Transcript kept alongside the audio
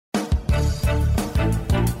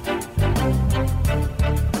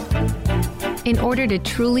In order to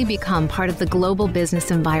truly become part of the global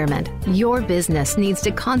business environment, your business needs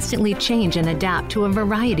to constantly change and adapt to a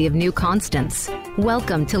variety of new constants.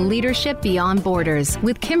 Welcome to Leadership Beyond Borders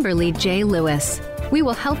with Kimberly J. Lewis. We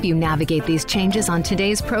will help you navigate these changes on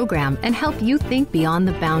today's program and help you think beyond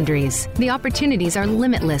the boundaries. The opportunities are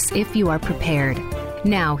limitless if you are prepared.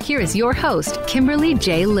 Now, here is your host, Kimberly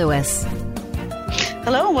J. Lewis.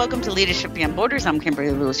 Hello and welcome to Leadership Beyond Borders. I'm Kimberly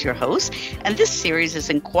Lewis, your host, and this series is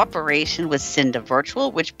in cooperation with Cinda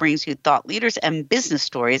Virtual, which brings you thought leaders and business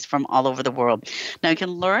stories from all over the world. Now, you can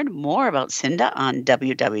learn more about Cinda on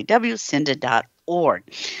www.cinda.org.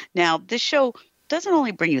 Now, this show doesn't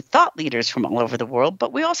only bring you thought leaders from all over the world,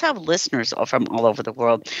 but we also have listeners from all over the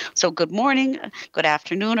world. So good morning, good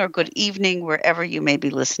afternoon, or good evening, wherever you may be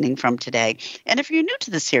listening from today. And if you're new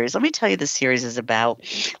to the series, let me tell you the series is about.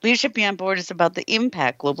 Leadership Beyond Borders is about the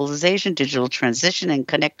impact globalization, digital transition, and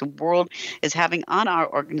connected world is having on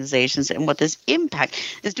our organizations and what this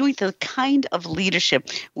impact is doing to the kind of leadership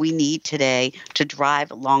we need today to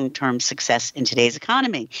drive long-term success in today's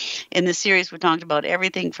economy. In this series, we talked about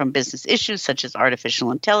everything from business issues such as artificial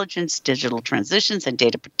intelligence, digital transitions, and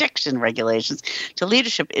data protection regulations to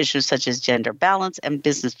leadership issues such as gender balance and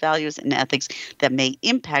business values and ethics that may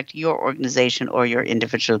impact your organization or your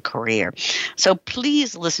individual career. So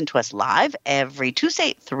please listen to us live every Tuesday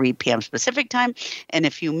at 3 p.m. Pacific time. And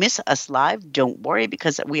if you miss us live, don't worry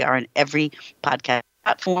because we are on every podcast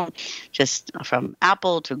platform, just from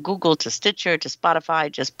Apple to Google to Stitcher to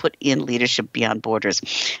Spotify. Just put in Leadership Beyond Borders.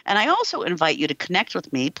 And I also invite you to connect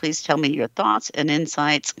with me. Please tell me your thoughts and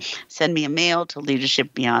insights. Send me a mail to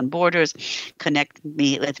Leadership Beyond Borders. Connect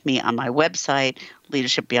with me on my website,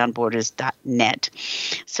 leadershipbeyondborders.net.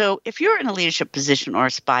 So if you're in a leadership position or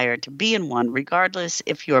aspire to be in one, regardless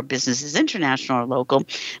if your business is international or local,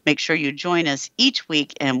 make sure you join us each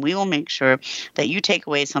week and we will make sure that you take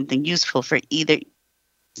away something useful for either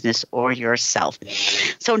business or yourself.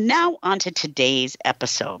 So now on to today's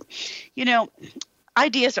episode. You know,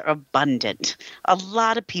 ideas are abundant. A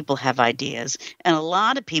lot of people have ideas and a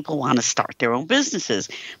lot of people want to start their own businesses.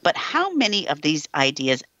 But how many of these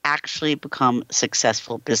ideas actually become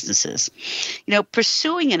successful businesses? You know,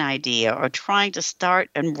 pursuing an idea or trying to start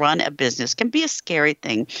and run a business can be a scary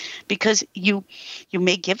thing because you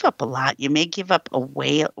may give up a lot. You may give up a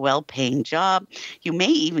well-paying job. You may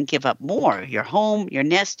even give up more, your home, your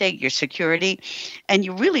nest egg, your security, and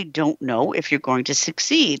you really don't know if you're going to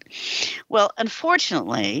succeed. Well,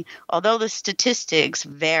 unfortunately, although the statistics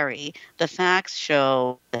vary, the facts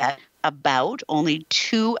show that about only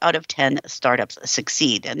 2 out of 10 startups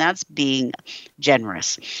succeed, and that's being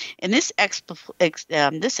generous. In this episode,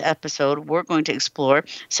 we're going to explore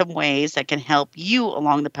some ways that can help you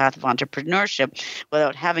along the path of entrepreneurship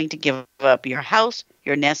without having to give up your house,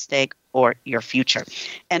 your nest egg, or your future.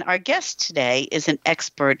 And our guest today is an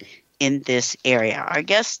expert in this area. Our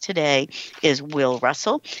guest today is Will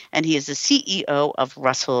Russell, and he is the CEO of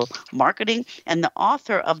Russell Marketing and the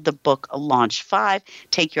author of the book Launch 5,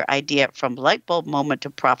 Take Your Idea from Lightbulb Moment to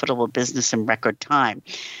Profitable Business in Record Time.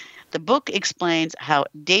 The book explains how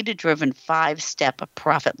data-driven 5-step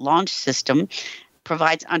profit launch system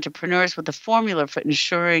provides entrepreneurs with a formula for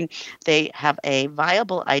ensuring they have a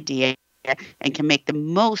viable idea and can make the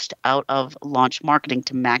most out of launch marketing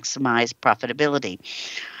to maximize profitability.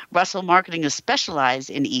 Russell Marketing is specialized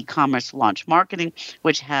in e-commerce launch marketing,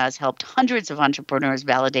 which has helped hundreds of entrepreneurs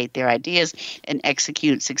validate their ideas and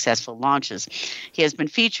execute successful launches. He has been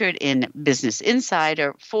featured in Business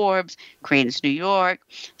Insider, Forbes, Crain's New York,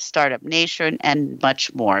 Startup Nation, and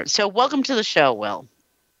much more. So welcome to the show, Will.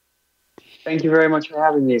 Thank you very much for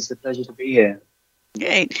having me. It's a pleasure to be here.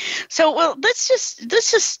 Great. So, well, let's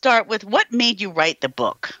just start with what made you write the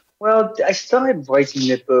book. Well, I started writing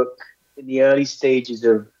the book in the early stages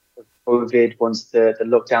of COVID, once the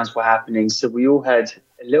lockdowns were happening. So we all had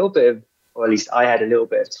a little bit of, or at least I had a little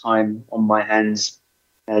bit of time on my hands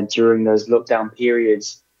during those lockdown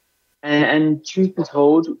periods. And truth be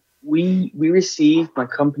told, my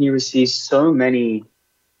company received so many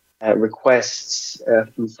requests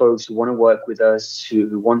from folks who want to work with us,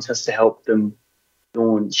 who want us to help them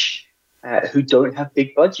launch, who don't have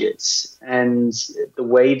big budgets. And the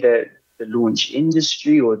way that the launch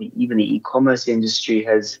industry or even the e-commerce industry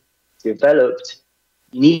has developed,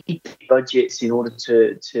 you need budgets in order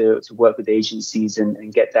to work with agencies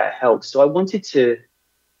and get that help. So I wanted to.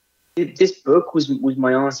 This book was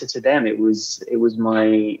my answer to them. It was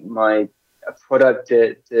my a product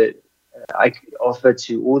that I could offer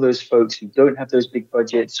to all those folks who don't have those big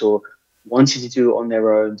budgets or wanted to do it on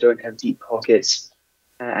their own, don't have deep pockets.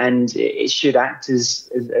 And it should act as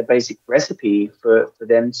a basic recipe for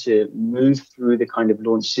them to move through the kind of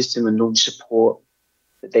launch system and launch support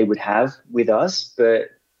that they would have with us,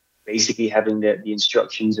 but basically having the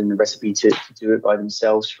instructions and the recipe to do it by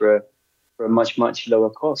themselves for a much, much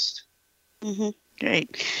lower cost. Mm-hmm.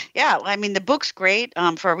 Great. Yeah, I mean, the book's great.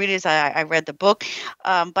 For our readers, I read the book,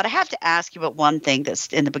 but I have to ask you about one thing that's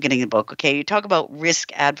in the beginning of the book. Okay, you talk about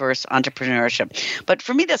risk-adverse entrepreneurship, but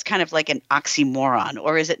for me, that's kind of like an oxymoron,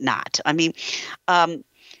 or is it not? I mean,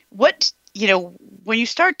 what, when you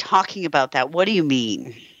start talking about that, what do you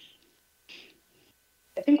mean?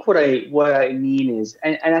 I think what I mean is,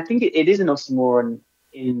 and I think it is an oxymoron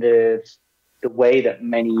in the way that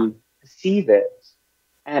many perceive it.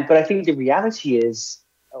 But I think the reality is,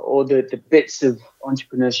 or the bits of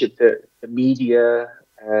entrepreneurship that the media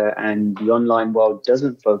and the online world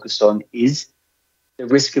doesn't focus on, is the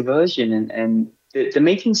risk aversion and the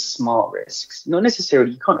making smart risks. Not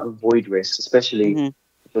necessarily, you can't avoid risks, especially if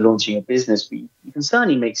you're launching a business, but you can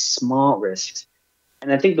certainly make smart risks.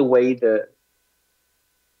 And I think the way that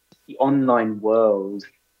the online world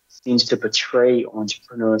seems to portray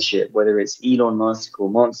entrepreneurship, whether it's Elon Musk or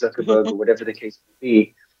Mark Zuckerberg or whatever the case may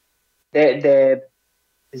be, their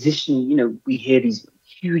position, we hear these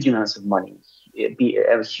huge amounts of money,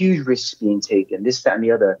 huge risks being taken, this, that, and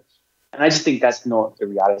the other. And I just think that's not the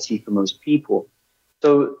reality for most people.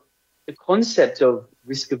 So the concept of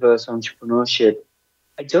risk-averse entrepreneurship,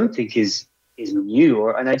 I don't think is new,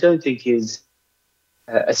 and I don't think is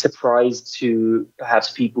a surprise to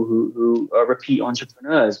perhaps people who are repeat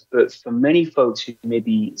entrepreneurs. But for many folks who may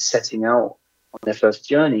be setting out on their first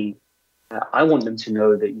journey, I want them to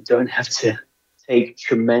know that you don't have to take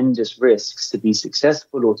tremendous risks to be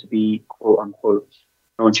successful or to be, quote unquote,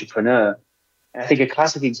 an entrepreneur. And I think a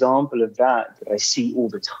classic example of that I see all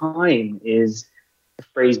the time is the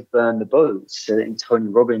phrase "burn the boats." And Tony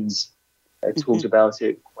Robbins talked about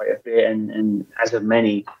it quite a bit, and as of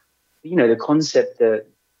many. The concept that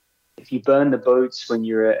if you burn the boats when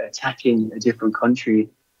you're attacking a different country,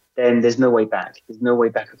 then there's no way back. There's no way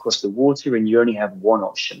back across the water, and you only have one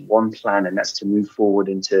option, one plan, and that's to move forward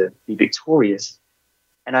and to be victorious.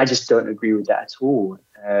 And I just don't agree with that at all.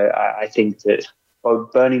 I think that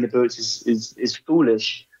burning the boats is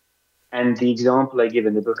foolish. And the example I give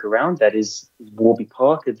in the book around that is Warby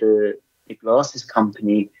Parker, the glasses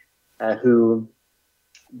company, who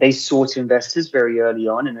they sought investors very early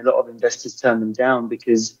on, and a lot of investors turned them down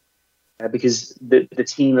because the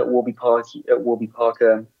team at Warby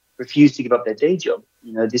Parker refused to give up their day job.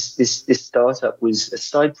 This startup was a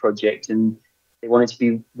side project, and they wanted to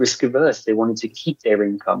be risk averse. They wanted to keep their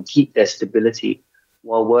income, keep their stability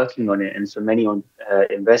while working on it. And for many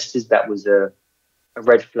investors, that was a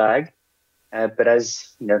red flag. But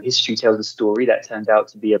as history tells a story, that turned out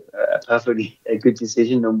to be a perfectly good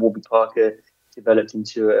decision, and Warby Parker developed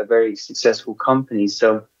into a very successful company.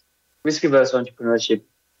 So risk-averse entrepreneurship,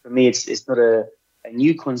 for me, it's not a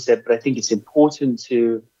new concept, but I think it's important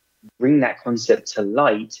to bring that concept to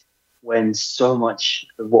light when so much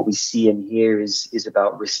of what we see and hear is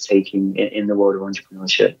about risk-taking in the world of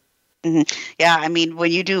entrepreneurship. Mm-hmm. Yeah, I mean, when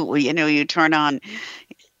you do, you turn on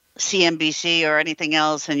CNBC or anything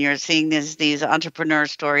else, and you're seeing these entrepreneur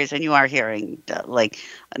stories, and you are hearing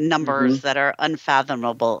numbers that are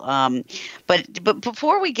unfathomable. But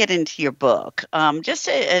before we get into your book, just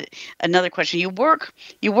another question: you work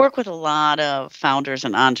with a lot of founders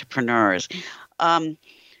and entrepreneurs. Can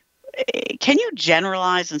you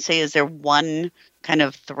generalize and say, is there one kind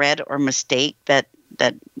of thread or mistake that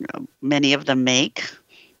many of them make,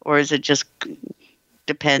 or is it just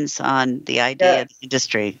depends on the idea of the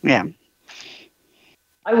industry? Yeah,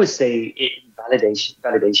 I would say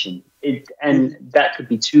validation. And that could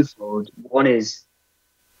be twofold. One is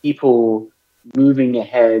people moving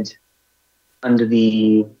ahead under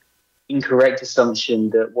the incorrect assumption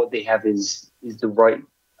that what they have is the right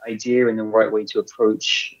idea and the right way to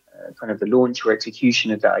approach kind of the launch or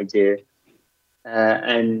execution of that idea.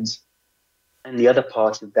 And the other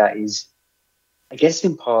part of that is, I guess,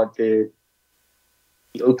 in part the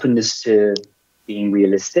openness to being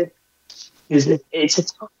realistic. Because it's a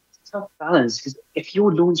tough balance. Because if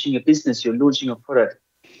you're launching a business, you're launching a product,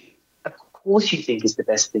 of course you think it's the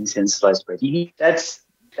best thing since sliced bread. That's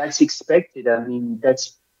expected. I mean,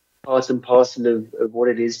 that's part and parcel of what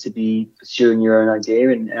it is to be pursuing your own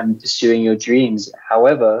idea and pursuing your dreams.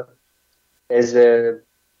 However, there's to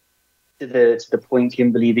the point,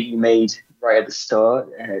 Kimberly, that you made right at the start.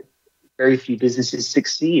 Very few businesses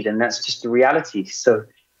succeed, and that's just the reality. So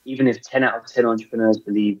even if 10 out of 10 entrepreneurs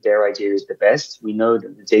believe their idea is the best, we know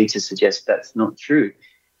that the data suggests that's not true.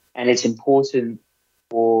 And it's important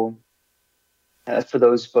for for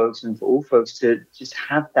those folks and for all folks to just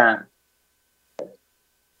have that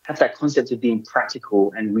concept of being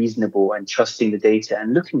practical and reasonable and trusting the data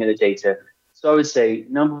and looking at the data. So I would say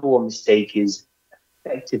number one mistake is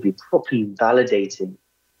effectively properly validating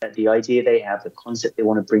that the idea they have, the concept they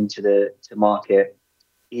want to bring to market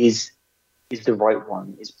is the right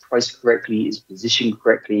one, is priced correctly, is positioned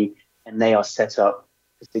correctly, and they are set up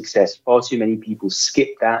for success. Far too many people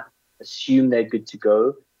skip that, assume they're good to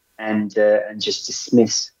go, and just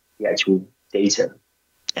dismiss the actual data.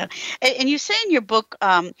 Yeah. And you say in your book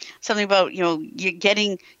something about, you're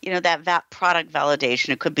getting, that product validation.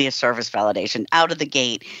 It could be a service validation out of the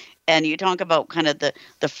gate. And you talk about kind of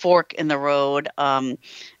the fork in the road and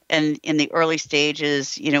in the early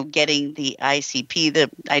stages, getting the ICP, the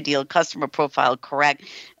ideal customer profile, correct.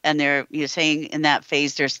 And you're saying in that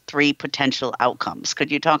phase, there's 3 potential outcomes.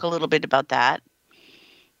 Could you talk a little bit about that?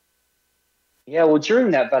 Yeah, well,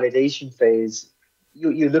 during that validation phase,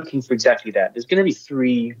 you're looking for exactly that. There's going to be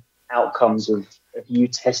 3 outcomes of you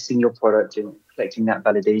testing your product and collecting that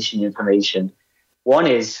validation information. One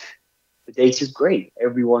is the data's great.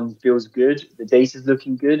 Everyone feels good. The data's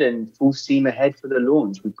looking good and full steam ahead for the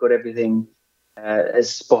launch. We've got everything as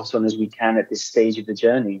spot on as we can at this stage of the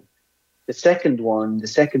journey. The second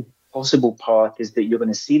possible path is that you're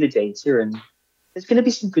going to see the data and there's going to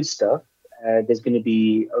be some good stuff. There's going to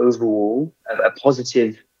be overall a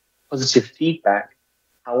positive feedback.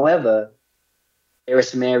 However, there are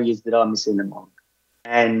some areas that are missing the mark,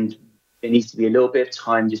 and there needs to be a little bit of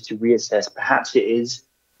time just to reassess. Perhaps it is,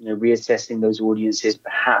 reassessing those audiences.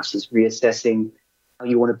 Perhaps it's reassessing how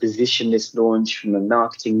you want to position this launch from a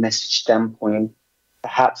marketing message standpoint.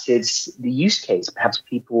 Perhaps it's the use case. Perhaps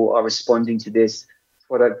people are responding to this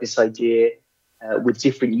product, this idea, with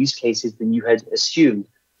different use cases than you had assumed.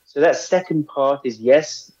 So that second part is,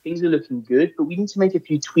 yes, things are looking good, but we need to make a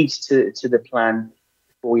few tweaks to the plan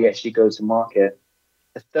before we actually go to market.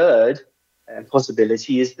 The third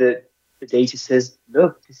possibility is that the data says,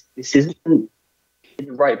 look, this isn't in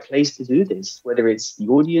the right place to do this, whether it's the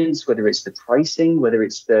audience, whether it's the pricing, whether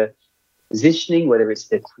it's the positioning, whether it's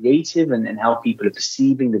the creative and how people are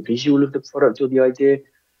perceiving the visual of the product or the idea.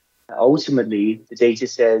 Ultimately, the data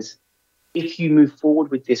says, if you move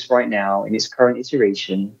forward with this right now in its current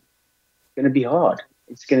iteration, it's going to be hard.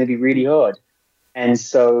 It's going to be really hard. And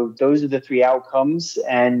so those are the 3 outcomes.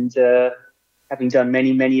 And having done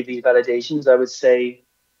many, many of these validations, I would say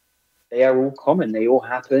they are all common. They all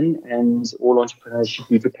happen. And all entrepreneurs should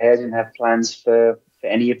be prepared and have plans for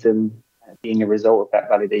any of them being a result of that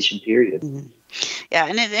validation period. Mm-hmm. Yeah,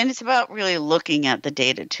 and it's about really looking at the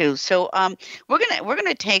data too. So we're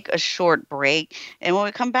gonna take a short break, and when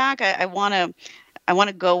we come back, I want to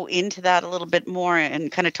go into that a little bit more and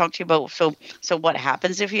kind of talk to you about so what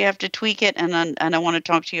happens if you have to tweak it, and I want to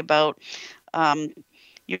talk to you about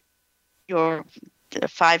your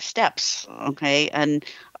 5 steps, okay? And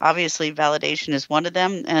obviously validation is one of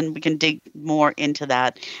them, and we can dig more into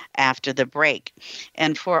that after the break.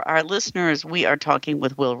 And for our listeners, we are talking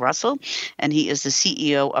with Will Russell, and he is the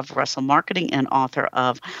CEO of Russell Marketing and author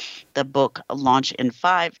of the book Launch in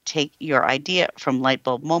 5, Take Your Idea from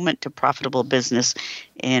Lightbulb Moment to Profitable Business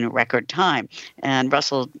in Record Time. And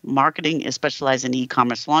Russell Marketing is specialized in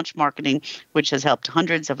e-commerce launch marketing, which has helped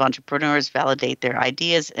hundreds of entrepreneurs validate their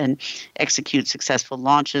ideas and execute successful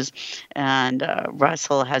launches. And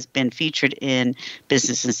Russell has been featured in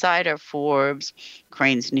Business Insider, Forbes,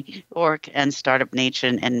 Crain's New York, and Startup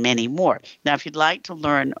Nation, and many more. Now, if you'd like to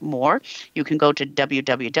learn more, you can go to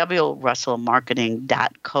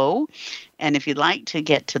www.russellmarketing.co. And if you'd like to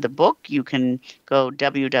get to the book, you can go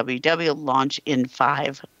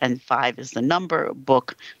www.launchin5, and 5 is the number,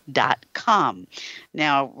 book.com.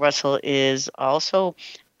 Now, Russell is also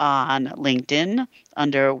on LinkedIn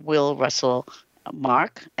under Will Russell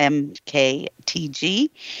Mark, MKTG,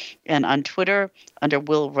 and on Twitter under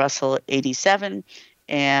Will Russell 87,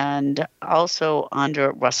 and also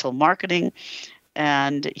under Russell Marketing.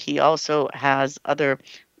 And he also has other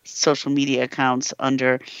social media accounts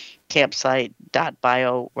under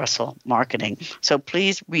campsite.bio Russell Marketing. So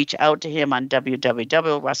please reach out to him on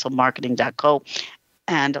www.russellmarketing.co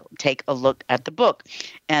and take a look at the book.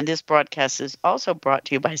 And this broadcast is also brought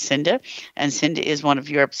to you by Cinda. And Cinda is one of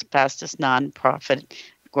Europe's fastest nonprofit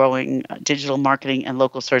growing digital marketing and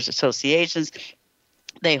local search associations.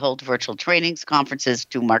 They hold virtual trainings, conferences,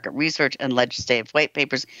 do market research, and legislative white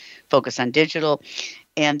papers focus on digital.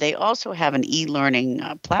 And they also have an e-learning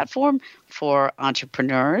platform for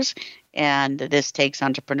entrepreneurs. And this takes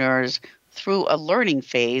entrepreneurs through a learning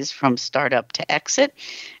phase from startup to exit.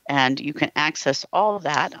 And you can access all of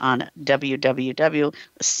that on www.cinda.org.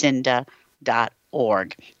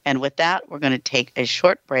 org. And with that, we're going to take a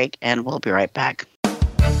short break and we'll be right back.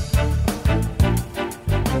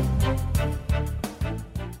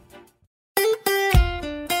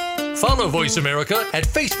 Follow Voice America at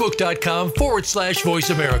facebook.com/Voice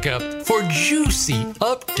America for juicy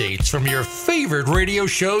updates from your favorite radio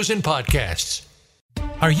shows and podcasts.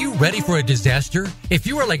 Are you ready for a disaster? If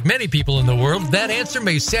you are like many people in the world, that answer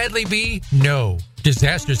may sadly be no.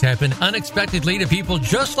 Disasters happen unexpectedly to people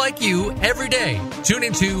just like you every day. Tune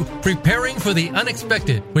into Preparing for the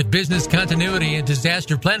Unexpected with business continuity and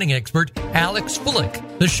disaster planning expert Alex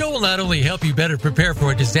Fullick. The show will not only help you better prepare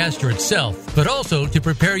for a disaster itself, but also to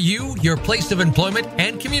prepare you, your place of employment,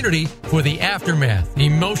 and community for the aftermath,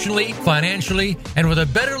 emotionally, financially, and with a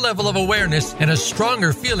better level of awareness and a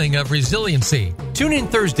stronger feeling of resiliency. Tune in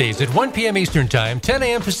Thursdays at 1 p.m. Eastern Time, 10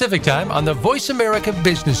 a.m. Pacific Time on the Voice America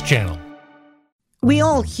Business Channel. We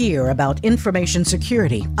all hear about information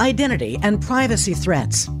security, identity, and privacy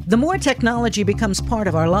threats. The more technology becomes part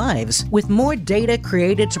of our lives, with more data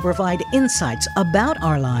created to provide insights about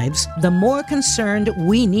our lives, the more concerned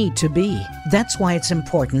we need to be. That's why it's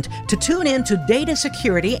important to tune in to Data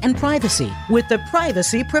Security and Privacy with the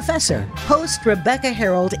Privacy Professor. Host Rebecca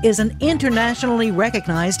Harold is an internationally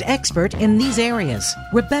recognized expert in these areas.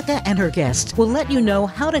 Rebecca and her guests will let you know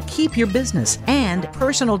how to keep your business and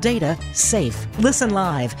personal data safe. Listen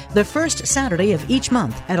live the first Saturday of each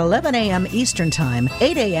month at 11 a.m. Eastern Time,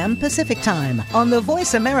 8 a.m. Pacific Time on the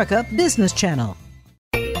Voice America Business Channel.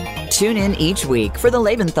 Tune in each week for the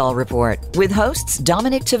Lebenthal Report with hosts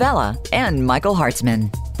Dominic Tavella and Michael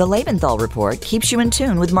Hartzman. The Lebenthal Report keeps you in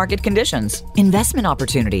tune with market conditions, investment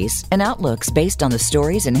opportunities, and outlooks based on the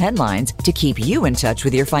stories and headlines to keep you in touch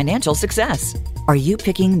with your financial success. Are you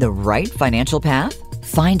picking the right financial path?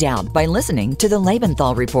 Find out by listening to the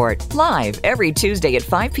Lebenthal Report live every Tuesday at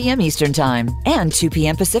 5 p.m. Eastern Time and 2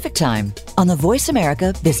 p.m. Pacific Time on the Voice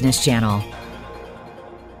America Business Channel.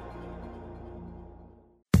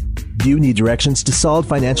 Do you need directions to solid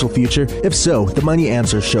financial future? If so, the Money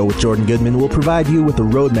Answers Show with Jordan Goodman will provide you with a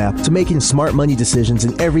roadmap to making smart money decisions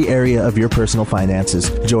in every area of your personal finances.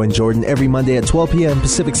 Join Jordan every Monday at 12 p.m.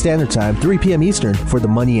 Pacific Standard Time, 3 p.m. Eastern for the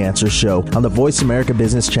Money Answers Show on the Voice America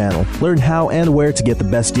Business Channel. Learn how and where to get the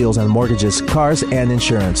best deals on mortgages, cars, and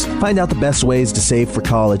insurance. Find out the best ways to save for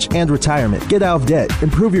college and retirement. Get out of debt,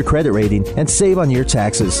 improve your credit rating, and save on your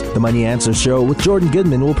taxes. The Money Answers Show with Jordan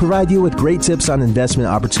Goodman will provide you with great tips on investment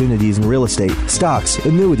opportunities in real estate, stocks,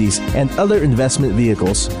 annuities, and other investment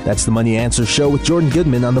vehicles. That's the Money Answers Show with Jordan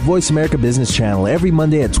Goodman on the Voice America Business Channel every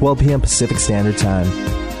Monday at 12 p.m. Pacific Standard Time.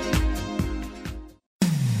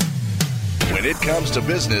 When it comes to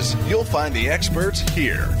business, you'll find the experts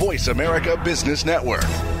here. Voice America Business Network.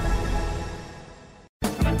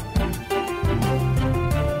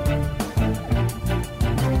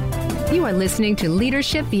 You are listening to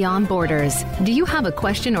Leadership Beyond Borders. Do you have a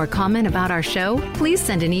question or comment about our show? Please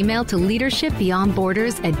send an email to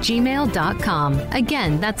leadershipbeyondborders@gmail.com.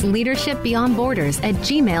 Again, that's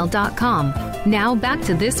leadershipbeyondborders@gmail.com. Now back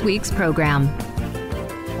to this week's program.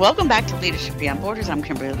 Welcome back to Leadership Beyond Borders. I'm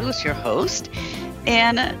Kimberly Lewis, your host.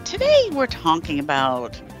 And today we're talking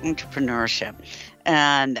about entrepreneurship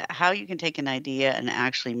and how you can take an idea and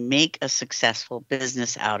actually make a successful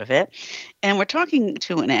business out of it. And we're talking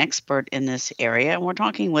to an expert in this area, and we're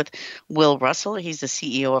talking with Will Russell. He's the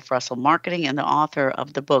CEO of Russell Marketing and the author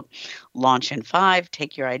of the book Launch in 5,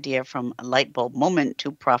 Take Your Idea from a Light Bulb Moment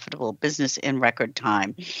to Profitable Business in Record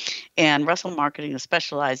Time. And Russell Marketing is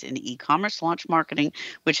specialized in e-commerce launch marketing,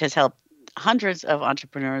 which has helped hundreds of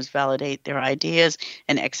entrepreneurs validate their ideas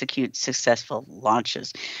and execute successful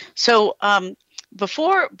launches. So,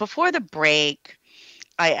 before the break,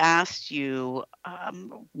 I asked you,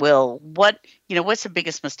 Will, what's the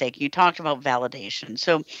biggest mistake? You talked about validation.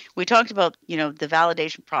 So we talked about, the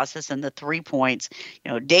validation process and the 3 points.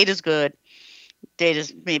 Data's good,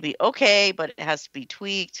 data's maybe okay, but it has to be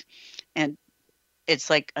tweaked, and it's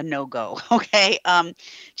like a no-go. Okay,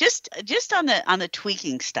 just on the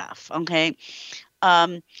tweaking stuff. Okay.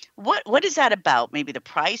 What is that about? Maybe the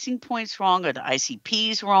pricing point's wrong, or the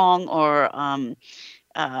ICP's wrong, or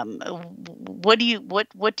what do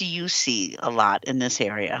you see a lot in this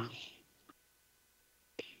area?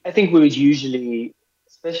 I think we would usually,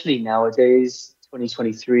 especially nowadays,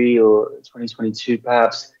 2023 or 2022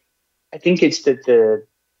 perhaps, I think it's that the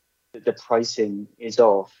pricing is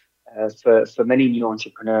off. For many new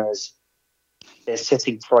entrepreneurs, they're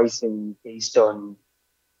setting pricing based on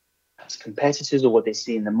competitors or what they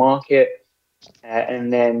see in the market,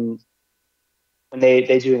 and then when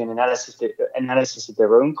they're doing an analysis of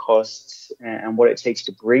their own costs and what it takes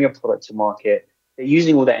to bring a product to market, they're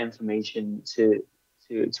using all that information to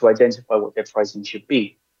to identify what their pricing should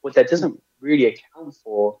be. What that doesn't really account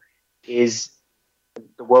for is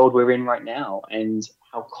the world we're in right now and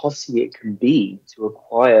how costly it can be to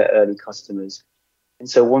acquire early customers. And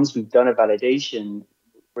so once we've done a validation,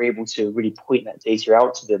 we're able to really point that data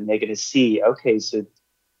out to them. They're going to see, okay, so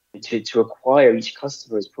to acquire each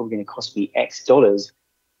customer is probably going to cost me X dollars.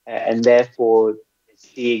 And therefore,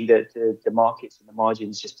 seeing that the markets and the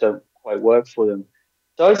margins just don't quite work for them.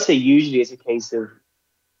 So I would say usually it's a case of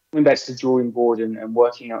coming back to the drawing board and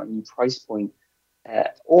working out a new price point,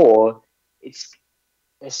 or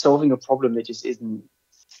they're solving a problem that just isn't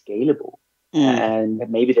scalable. And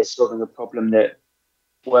maybe they're solving a problem that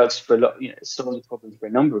works for a lot, solves a problem for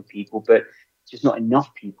a number of people, but just not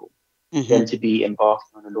enough people for them to be embarking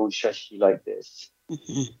on a launch strategy like this.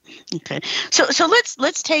 Okay, so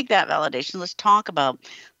let's take that validation. Let's talk about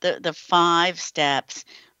the 5 steps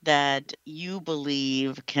that you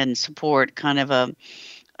believe can support kind of a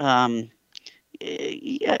I'm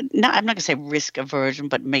not going to say risk aversion,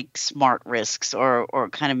 but make smart risks or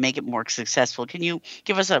kind of make it more successful. Can you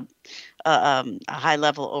give us a high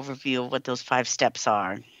level overview of what those 5 steps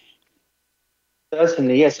are?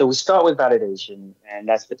 Certainly, yeah. So we start with validation, and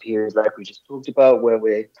that's the period like we just talked about, where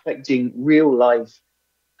we're collecting real life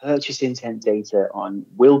purchase intent data on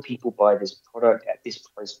will people buy this product at this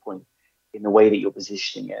price point in the way that you're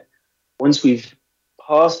positioning it. Once we've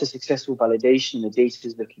passed a successful validation, the data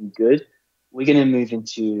is looking good, we're going to move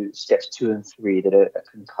into steps 2 and 3 that are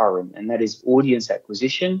concurrent, and that is audience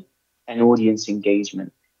acquisition and audience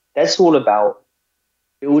engagement. That's all about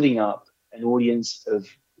building up an audience of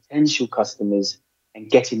potential customers and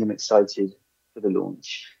getting them excited for the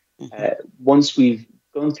launch. Once we've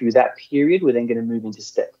gone through that period, we're then going to move into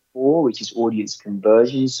step 4, which is audience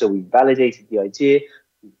conversion. So we've validated the idea,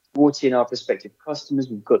 we've brought in our prospective customers,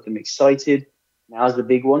 we've got them excited. Now's the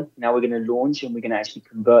big one. Now we're going to launch and we're going to actually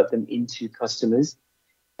convert them into customers.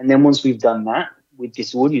 And then once we've done that with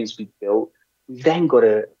this audience we've built, we've then got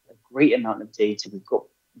a great amount of data. We've got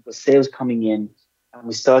sales coming in, and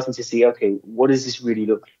we're starting to see, okay, what does this really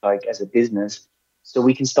look like as a business? So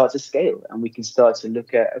we can start to scale and we can start to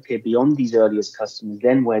look at, okay, beyond these earliest customers,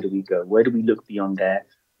 then where do we go? Where do we look beyond there?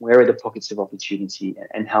 Where are the pockets of opportunity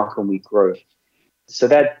and how can we grow? So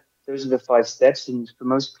those are the 5 steps. And for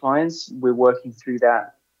most clients, we're working through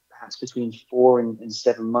that perhaps between 4 and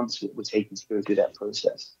 7 months we're taking to go through that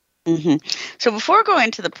process. So before going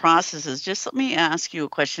into the processes, just let me ask you a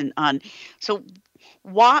question on, so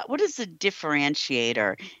what is the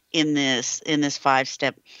differentiator in this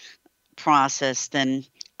 5-step process than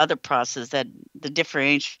other processes, that the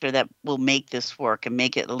differentiator that will make this work and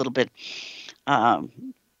make it a little bit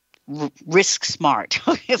risk smart,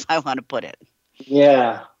 if I want to put it?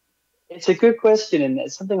 Yeah, it's a good question, and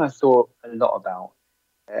it's something I thought a lot about.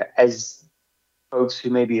 As folks who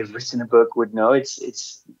maybe have written a book would know,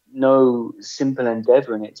 it's no simple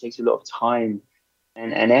endeavor, and it takes a lot of time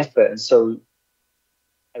and effort. And so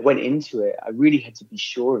I went into it, I really had to be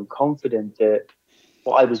sure and confident that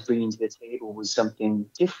what I was bringing to the table was something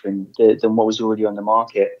different than what was already on the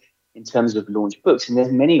market in terms of launch books. And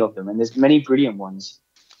there's many of them, and there's many brilliant ones.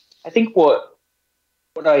 I think what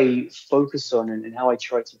I focus on and how I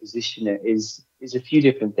try to position it is a few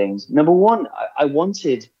different things. Number one, I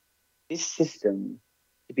wanted this system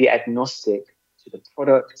to be agnostic to the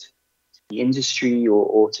product, to the industry,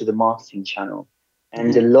 or to the marketing channel.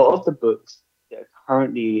 And a lot of the books that are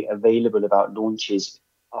currently available about launches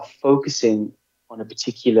are focusing on a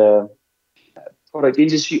particular product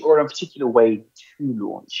industry or a particular way to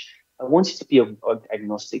launch. I wanted to be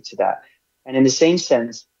agnostic to that. And in the same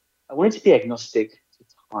sense, I wanted to be agnostic to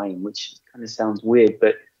time, which kind of sounds weird,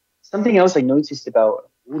 but something else I noticed about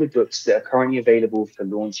all the books that are currently available for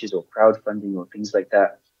launches or crowdfunding or things like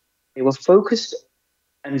that, they were focused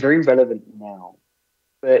and very relevant now.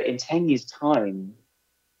 But in 10 years' time,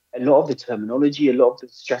 a lot of the terminology, a lot of the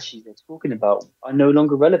strategies they're talking about are no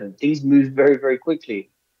longer relevant. Things move very, very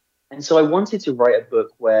quickly. And so I wanted to write a book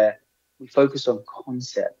where we focus on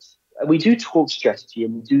concepts. We do talk strategy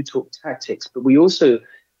and we do talk tactics, but we also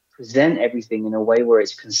present everything in a way where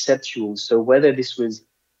it's conceptual. So whether this was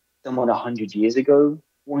someone 100 years ago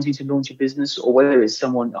wanting to launch a business, or whether it's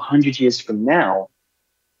someone 100 years from now,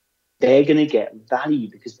 they're going to get value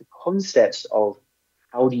because the concepts of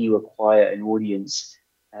how do you acquire an audience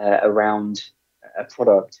around a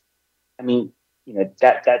product, I mean,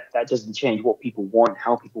 that doesn't change. What people want,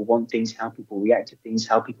 how people want things, how people react to things,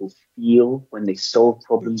 how people feel when they solve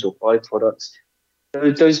problems or buy products.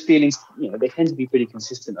 Those feelings, they tend to be pretty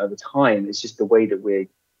consistent over time. It's just the way that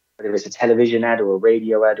whether it's a television ad or a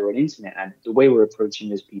radio ad or an internet ad, the way we're approaching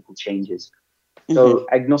those people changes. So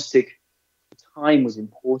agnostic to time was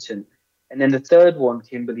important. And then the third one,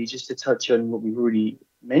 Kimberly, just to touch on what we've already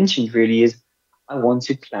mentioned, really, is I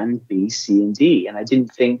wanted plan B, C, and D. And I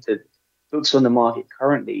didn't think that books on the market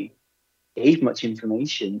currently gave much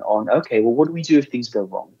information on, okay, well, what do we do if things go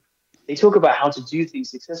wrong? They talk about how to do things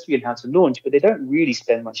successfully and how to launch, but they don't really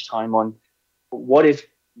spend much time on, but what if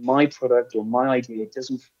my product or my idea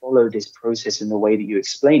doesn't follow this process in the way that you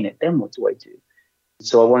explain it? Then what do I do?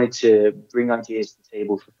 So I wanted to bring ideas to the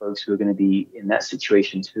table for folks who are going to be in that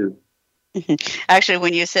situation too. Actually,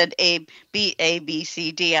 when you said A, B,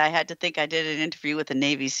 C, D, I had to think I did an interview with a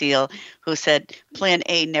Navy SEAL who said plan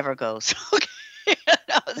A never goes.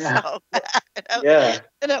 Yeah.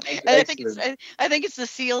 I think it's the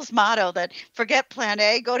SEAL's motto that forget plan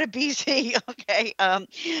A, go to BC. Okay.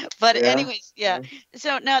 But anyways, yeah.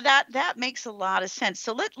 So now that makes a lot of sense.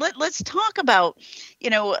 So let's talk about,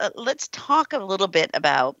 let's talk a little bit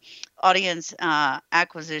about audience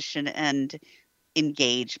acquisition and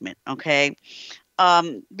engagement. Okay.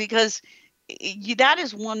 Because that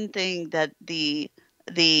is one thing that the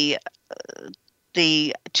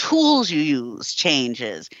tools you use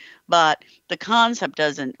changes, but the concept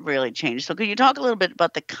doesn't really change. So could you talk a little bit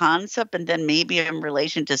about the concept and then maybe in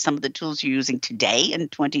relation to some of the tools you're using today in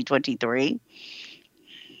 2023?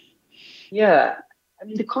 Yeah. I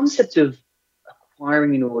mean, the concept of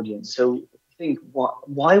acquiring an audience. So I think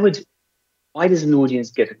why does an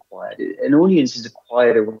audience get acquired? An audience is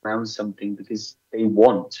acquired around something because they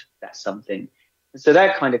want that something. And so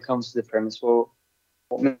that kind of comes to the premise, well,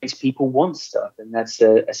 what makes people want stuff? And that's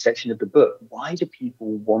a section of the book. Why do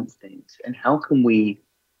people want things? And how can we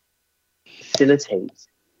facilitate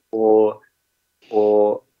or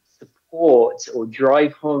support or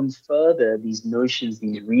drive home further these notions,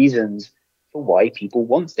 these reasons for why people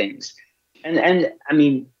want things? And I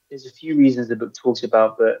mean, there's a few reasons the book talks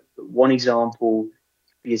about, but one example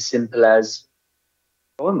could be as simple as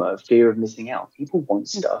FOMO, fear of missing out. People want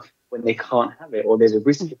stuff when they can't have it, or there's a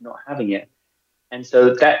risk of not having it. And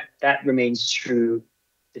so that remains true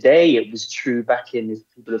today. It was true back in, if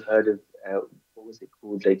people have heard of, what was it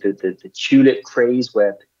called, like the tulip craze,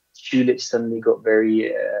 where tulips suddenly got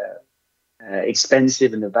very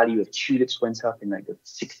expensive and the value of tulips went up in like the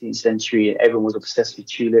 16th century and everyone was obsessed with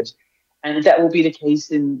tulips. And that will be the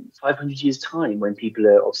case in 500 years' time when people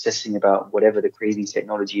are obsessing about whatever the crazy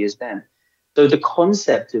technology is then. So the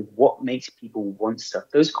concept of what makes people want stuff,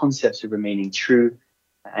 those concepts are remaining true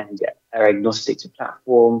and are agnostic to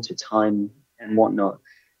platform, to time, and whatnot.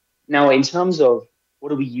 Now, in terms of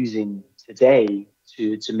what are we using today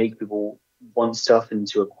to make people want stuff and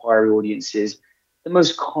to acquire audiences, the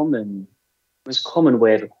most common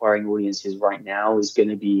way of acquiring audiences right now is going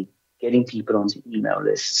to be getting people onto email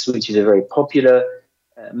lists, which is a very popular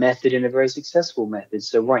method and a very successful method.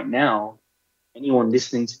 So right now, anyone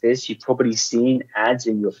listening to this, you've probably seen ads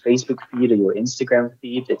in your Facebook feed or your Instagram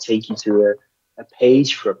feed that take you to a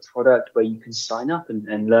page for a product where you can sign up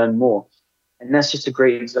and learn more. And that's just a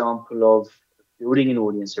great example of building an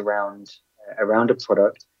audience around a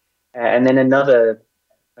product. And then another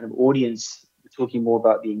kind of audience, we're talking more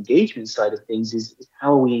about the engagement side of things, is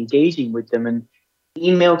how are we engaging with them? And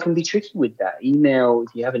email can be tricky with that. Email,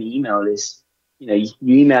 if you have an email list, you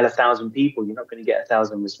email 1,000 people, you're not going to get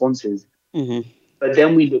 1,000 responses. Mm-hmm. But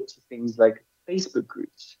then we look to things like Facebook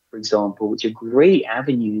groups, for example, which are great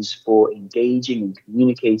avenues for engaging and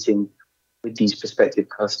communicating with these prospective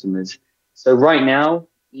customers. So right now,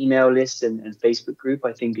 email lists and Facebook group,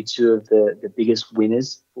 I think, are two of the biggest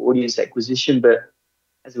winners for audience acquisition. But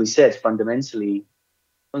as we said, fundamentally,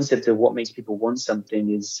 the concept of what makes people want something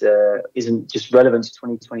isn't just relevant to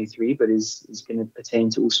 2023, but is going to pertain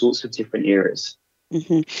to all sorts of different eras.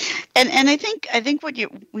 Mm-hmm. And I think what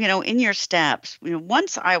in your steps,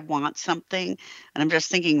 once I want something, and I'm just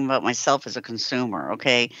thinking about myself as a consumer,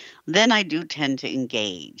 okay, then I do tend to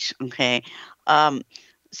engage, okay.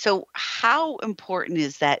 So how important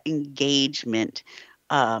is that engagement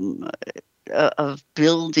of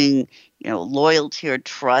building, loyalty or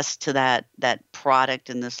trust to that product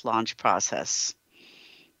in this launch process?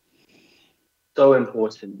 So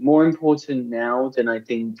important, more important now than I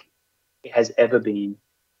think it has ever been.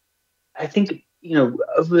 I think,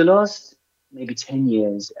 over the last maybe 10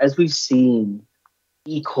 years, as we've seen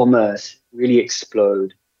e-commerce really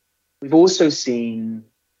explode, we've also seen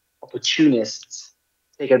opportunists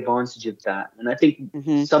take advantage of that. And I think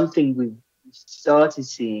something we've started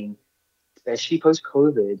seeing, especially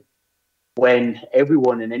post-COVID, when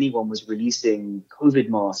everyone and anyone was releasing COVID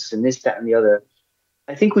masks and this, that, and the other,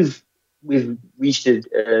 I think we've reached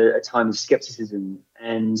a time of skepticism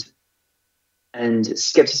and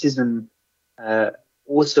skepticism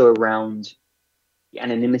also around the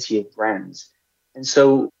anonymity of brands. And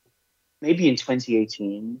so maybe in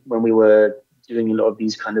 2018, when we were doing a lot of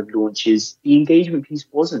these kind of launches, the engagement piece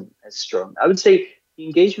wasn't as strong. I would say the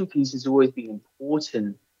engagement piece has always been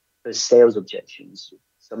important for sales objections.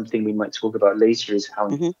 Something we might talk about later is how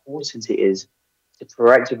important it is to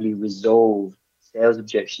proactively resolve sales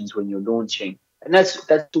objections when you're launching. And that's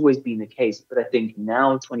always been the case. But I think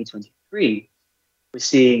now, 2023, we're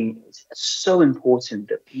seeing it's so important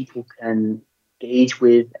that people can engage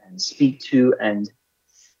with and speak to and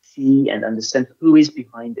see and understand who is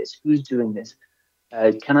behind this, who's doing this.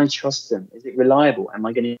 Can I trust them? Is it reliable? Am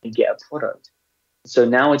I going to get a product? So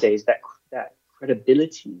nowadays, that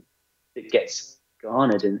credibility that gets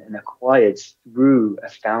garnered and acquired through a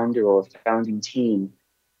founder or a founding team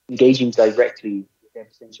engaging directly with their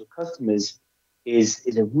potential customers is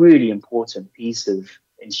a really important piece of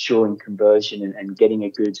ensuring conversion and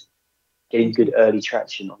getting good early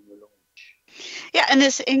traction on your launch. Yeah, and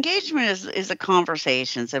this engagement is the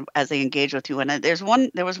conversations as they engage with you. And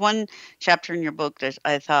there was one chapter in your book that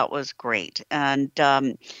I thought was great,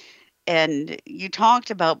 and you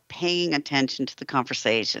talked about paying attention to the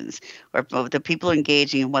conversations or the people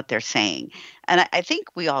engaging in what they're saying. And I think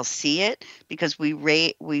we all see it because we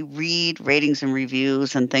read ratings and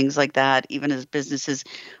reviews and things like that, even as businesses.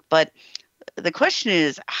 But the question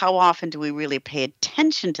is, how often do we really pay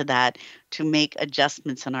attention to that to make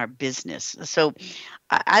adjustments in our business? So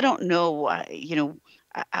I don't know,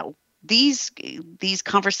 these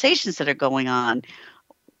conversations that are going on,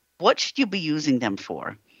 what should you be using them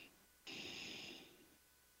for?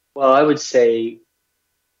 Well, I would say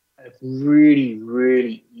a really,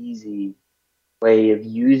 really easy way of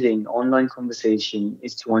using online conversation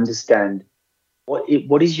is to understand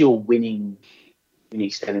what is your winning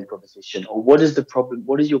unique selling proposition, or what is the problem?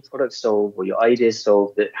 What does your product solve or your idea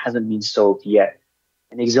solve that hasn't been solved yet?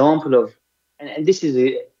 An example of, and this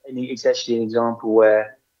is actually an example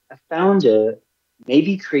where a founder may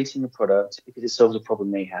be creating a product because it solves a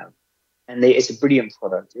problem they have, and it's a brilliant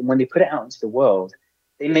product. And when they put it out into the world,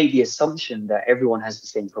 they make the assumption that everyone has the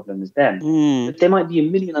same problem as them. But there might be a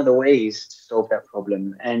million other ways to solve that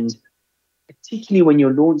problem. And particularly when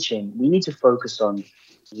you're launching, we need to focus on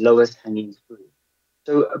lowest hanging fruit.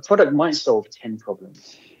 So a product might solve 10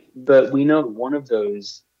 problems, but we know one of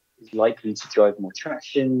those is likely to drive more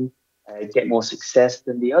traction, get more success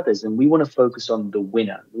than the others. And we want to focus on the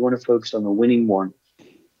winner. We want to focus on the winning one.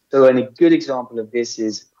 So a good example of this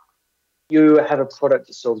is you have a product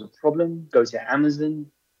that solves a problem, go to Amazon,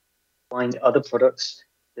 find other products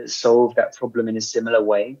that solve that problem in a similar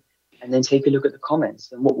way, and then take a look at the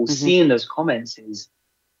comments. And what we'll see in those comments is,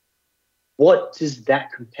 what does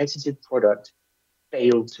that competitive product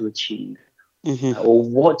fail to achieve? Or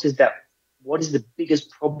what is the biggest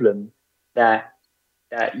problem that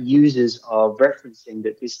users are referencing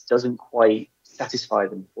that this doesn't quite satisfy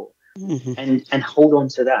them for? And hold on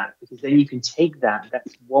to that, because then you can take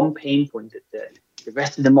that's one pain point that the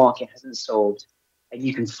rest of the market hasn't solved, and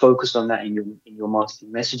you can focus on that in your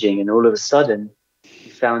marketing messaging, and all of a sudden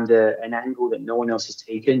you found an angle that no one else has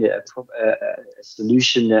taken, a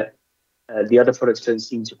solution that the other products don't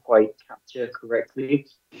seem to quite capture correctly,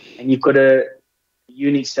 and you've got a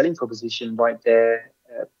unique selling proposition right there,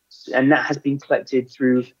 and that has been collected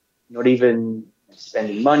through not even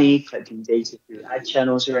spending money, collecting data through ad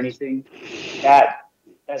channels or anything.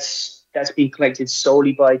 That's been collected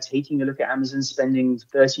solely by taking a look at Amazon, spending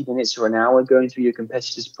 30 minutes or an hour going through your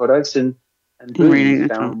competitors' products, and boom, you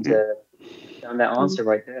found that answer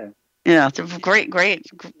right there. Yeah, it's a great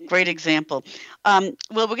example. Well,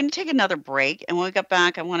 we're going to take another break, and when we get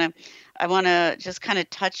back, I want to just kind of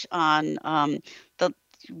touch on the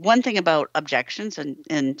one thing about objections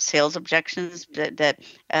and sales objections that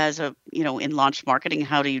as in launch marketing,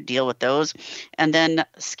 how do you deal with those, and then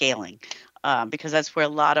scaling, because that's where a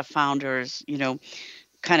lot of founders,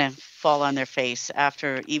 kind of fall on their face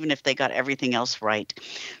after, even if they got everything else right.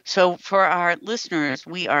 So for our listeners,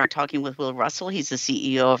 we are talking with Will Russell. He's the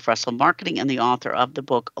CEO of Russell Marketing and the author of the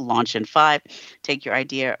book Launch in 5. Take your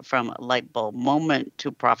idea from light bulb moment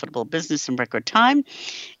to profitable business in record time.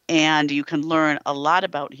 And you can learn a lot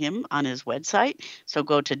about him on his website. So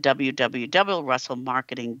go to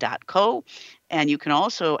www.russellmarketing.co. And you can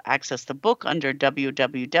also access the book under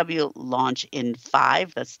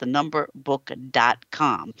www.launchin5, that's the number,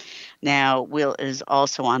 book.com. Now, Will is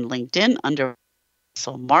also on LinkedIn under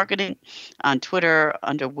Russell Marketing, on Twitter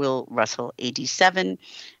under Will Russell 87,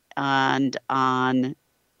 and on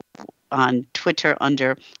Twitter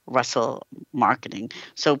under Russell Marketing.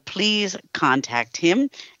 So please contact him.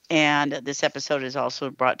 And this episode is also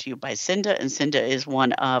brought to you by Cinda, and Cinda is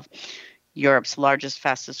one of Europe's largest,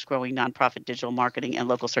 fastest growing nonprofit digital marketing and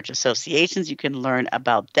local search associations. You can learn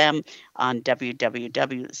about them on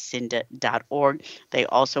www.cinda.org. They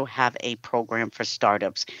also have a program for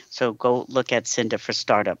startups. So go look at Cinda for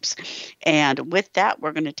startups. And with that,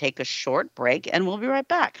 we're going to take a short break and we'll be right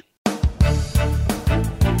back.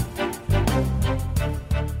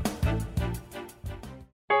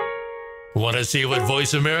 Want to see what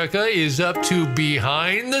Voice America is up to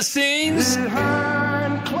behind the scenes?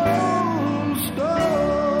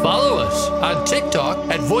 Follow us on TikTok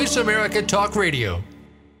at Voice America Talk Radio.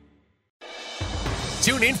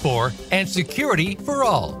 Tune in for And Security for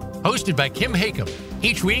All, hosted by Kim Hakam.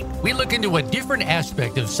 Each week, we look into a different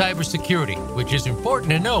aspect of cybersecurity, which is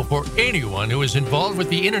important to know for anyone who is involved with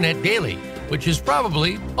the internet daily, which is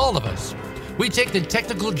probably all of us. We take the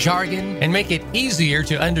technical jargon and make it easier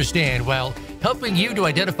to understand while helping you to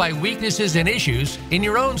identify weaknesses and issues in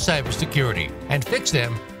your own cybersecurity and fix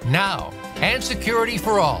them now. And Security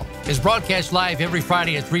for All is broadcast live every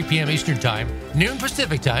Friday at 3 p.m. Eastern Time, noon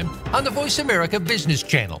Pacific Time on the Voice America Business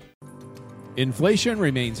Channel. Inflation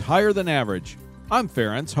remains higher than average. I'm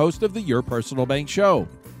Ferenc, host of the Your Personal Bank Show.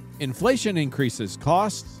 Inflation increases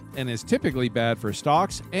costs and is typically bad for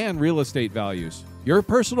stocks and real estate values. Your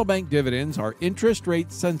personal bank dividends are interest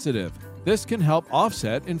rate sensitive. This can help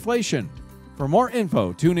offset inflation. For more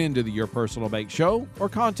info, tune in to the Your Personal Bank Show or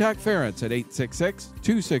contact Ferenc at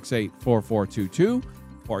 866-268-4422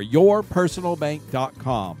 or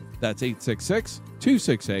yourpersonalbank.com. That's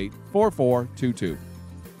 866-268-4422.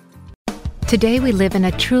 Today we live in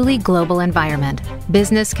a truly global environment.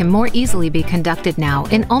 Business can more easily be conducted now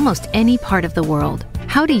in almost any part of the world.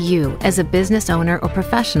 How do you, as a business owner or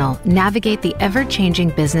professional, navigate the ever-changing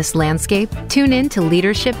business landscape? Tune in to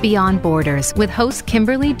Leadership Beyond Borders with host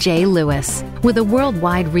Kimberly J. Lewis. With a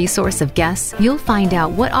worldwide resource of guests, you'll find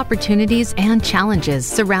out what opportunities and challenges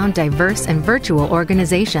surround diverse and virtual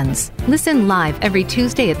organizations. Listen live every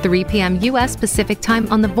Tuesday at 3 p.m. U.S. Pacific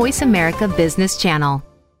Time on the Voice America Business Channel.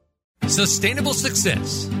 Sustainable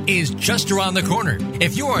success is just around the corner.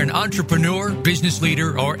 If you are an entrepreneur, business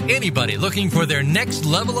leader, or anybody looking for their next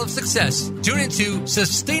level of success, tune into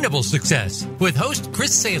Sustainable Success with host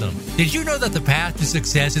Chris Salem. Did you know that the path to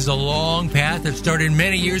success is a long path that started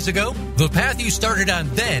many years ago? The path you started on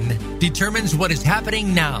then determines what is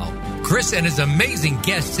happening now. Chris and his amazing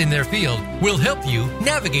guests in their field will help you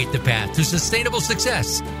navigate the path to sustainable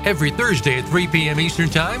success every Thursday at 3 p.m. Eastern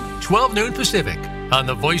Time, 12 noon Pacific, on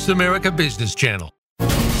the Voice America Business Channel.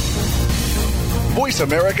 Voice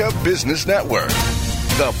America Business Network,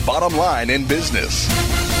 the bottom line in business.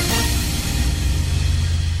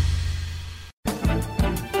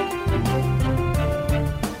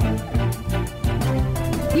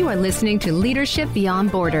 You are listening to Leadership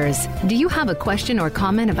Beyond Borders. Do you have a question or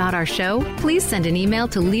comment about our show? Please send an email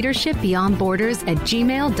to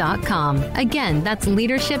leadershipbeyondborders@gmail.com. Again, that's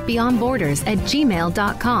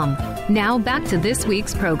leadershipbeyondborders@gmail.com. Now back to this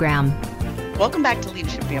week's program. Welcome back to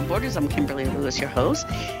Leadership Beyond Borders. I'm Kimberly Lewis, your host.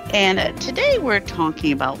 And today we're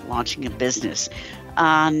talking about launching a business.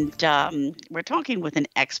 And we're talking with an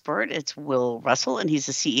expert. It's Will Russell, and he's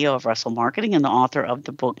the CEO of Russell Marketing and the author of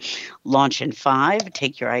the book Launch in 5,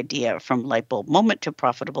 Take Your Idea from Lightbulb Moment to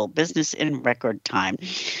Profitable Business in Record Time.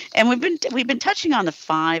 And we've been touching on the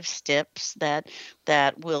 5 steps that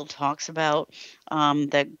Will talks about,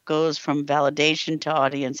 that goes from validation to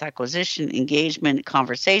audience acquisition, engagement,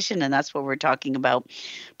 conversation, and that's what we're talking about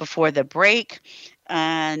before the break,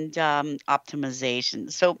 and optimization.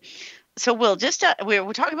 So Will, just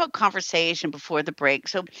we're talking about conversation before the break.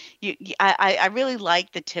 So I really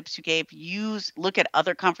like the tips you gave. Look at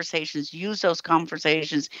other conversations. Use those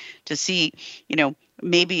conversations to see,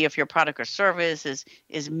 maybe if your product or service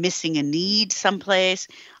is missing a need someplace.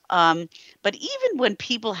 But even when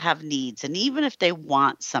people have needs, and even if they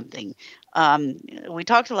want something, we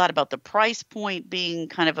talked a lot about the price point being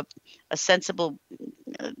kind of a sensible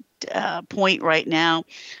point right now,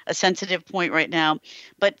 a sensitive point right now,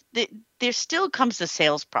 but there still comes the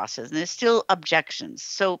sales process, and there's still objections.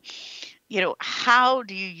 So, how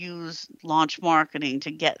do you use launch marketing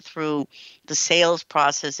to get through the sales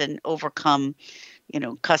process and overcome,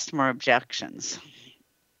 customer objections?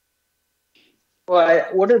 Well,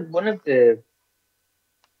 one of the,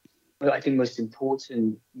 I think, most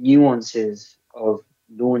important nuances of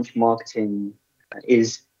launch marketing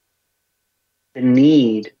is the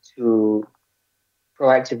need to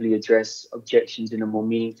proactively address objections in a more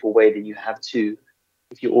meaningful way than you have to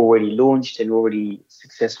if you're already launched and already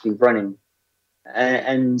successfully running.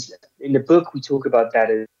 And in the book, we talk about that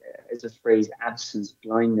as a phrase, absence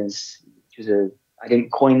blindness, which is I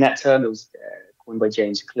didn't coin that term. It was coined by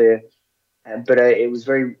James Clear. But it was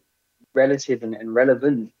very relative and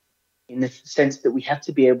relevant in the sense that we have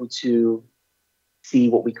to be able to see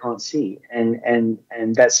what we can't see. And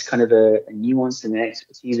that's kind of a nuance and an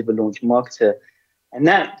expertise of a launch marketer. And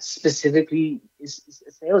that specifically is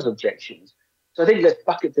sales objections. So I think let's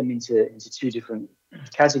bucket them into two different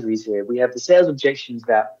categories here. We have the sales objections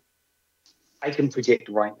that I can predict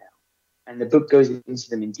right now. And the book goes into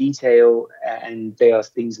them in detail. And they are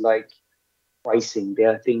things like pricing. They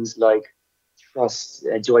are things like trust.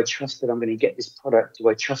 Do I trust that I'm going to get this product? Do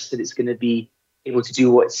I trust that it's going to be able to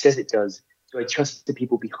do what it says it does? Do I trust the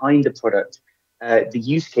people behind the product? The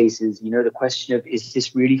use cases, the question of, is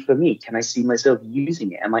this really for me? Can I see myself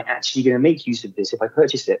using it? Am I actually going to make use of this if I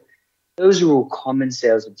purchase it? Those are all common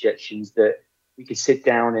sales objections that we could sit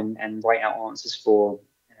down and write out answers for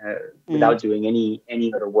without doing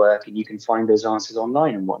any other work. And you can find those answers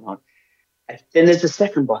online and whatnot. And then there's the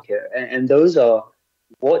second bucket. And those are,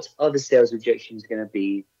 what are the sales objections going to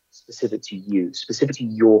be specific to you, specific to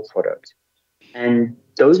your product? And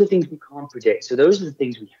those are things we can't predict. So those are the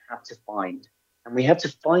things we have to find. And we have to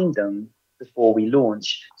find them before we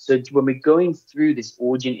launch. So when we're going through this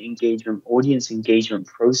audience engagement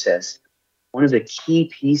process, one of the key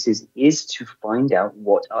pieces is to find out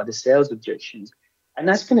what are the sales objections. And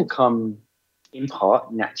that's going to come in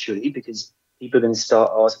part naturally because people are going to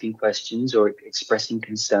start asking questions or expressing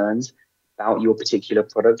concerns about your particular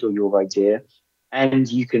product or your idea.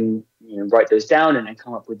 And you can write those down and then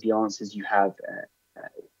come up with the answers you have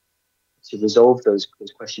to resolve those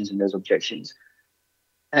questions and those objections.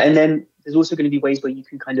 And then there's also going to be ways where you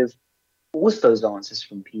can kind of force those answers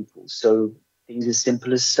from people. So things as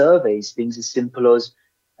simple as surveys, things as simple as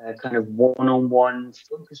kind of one-on-one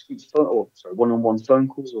focus group one-on-one phone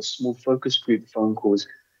calls or small focus group phone calls.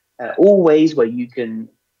 All ways where you can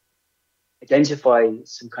identify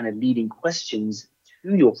some kind of leading questions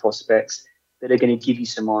to your prospects that are going to give you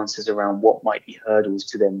some answers around what might be hurdles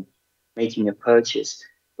to them making a purchase.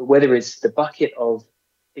 But whether it's the bucket of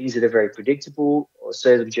things that are very predictable or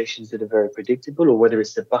sales objections that are very predictable, or whether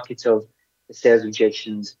it's the bucket of the sales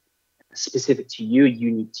objections specific to you,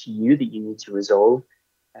 unique to you that you need to resolve,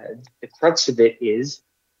 the crux of it is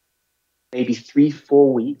maybe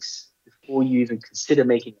 3-4 weeks before you even consider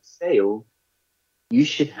making a sale, you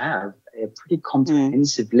should have a pretty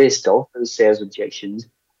comprehensive list of those sales objections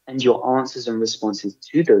and your answers and responses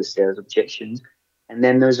to those sales objections. And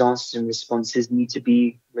then those answers and responses need to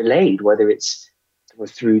be relayed, whether it's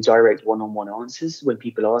through direct one-on-one answers when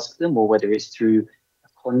people ask them, or whether it's through a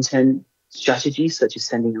content strategy, such as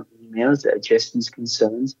sending out emails that address these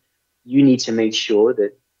concerns. You need to make sure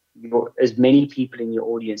that as many people in your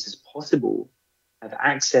audience as possible have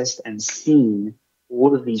accessed and seen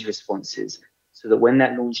all of these responses, so that when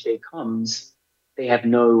that launch day comes, they have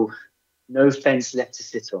no fence left to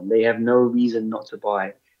sit on. They have no reason not to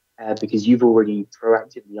buy because you've already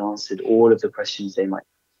proactively answered all of the questions they might.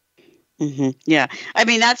 Mm-hmm. Yeah. I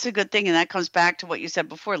mean, that's a good thing. And that comes back to what you said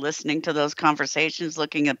before, listening to those conversations,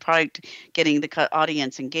 looking at product, getting the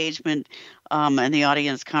audience engagement and the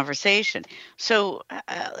audience conversation. So,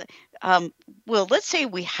 well, let's say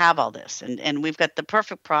we have all this and we've got the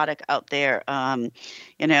perfect product out there, and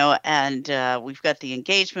we've got the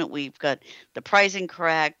engagement, we've got the pricing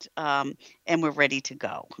correct, and we're ready to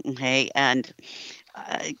go. Okay. And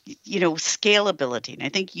scalability. And I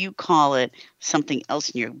think you call it something else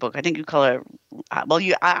in your book. I think you call it,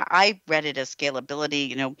 I read it as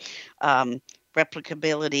scalability,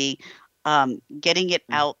 replicability, getting it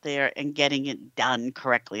out there and getting it done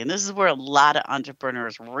correctly. And this is where a lot of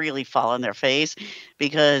entrepreneurs really fall on their face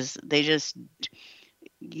because they just,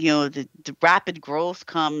 the rapid growth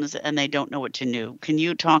comes and they don't know what to do. Can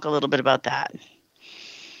you talk a little bit about that?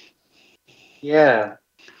 Yeah.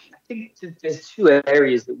 I think there's two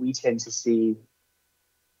areas that we tend to see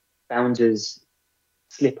founders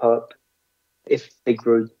slip up if they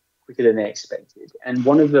grow quicker than they expected. And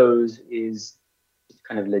one of those is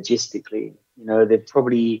kind of logistically. They've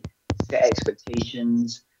probably set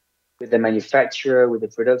expectations with the manufacturer, with the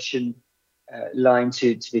production line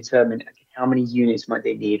to determine how many units might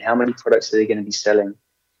they need, how many products are they going to be selling.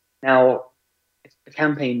 Now, if the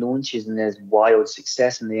campaign launches and there's wild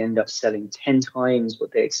success and they end up selling 10 times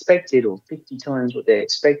what they expected or 50 times what they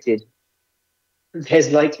expected,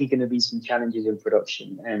 there's likely going to be some challenges in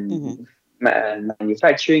production and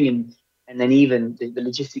manufacturing and then even the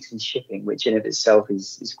logistics and shipping, which in of itself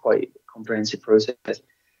is quite a comprehensive process.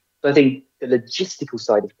 So I think the logistical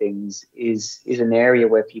side of things is an area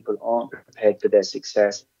where people aren't prepared for their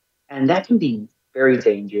success. And that can be very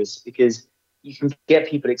dangerous because you can get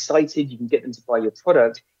people excited, you can get them to buy your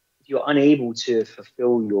product. If you're unable to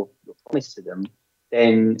fulfill your promise to them,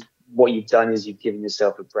 then what you've done is you've given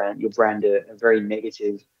yourself your brand a very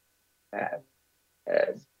negative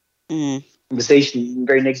conversation,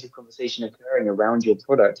 very negative conversation occurring around your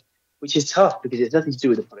product, which is tough because it's nothing to do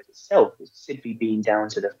with the product itself. It's simply being down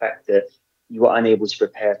to the fact that you are unable to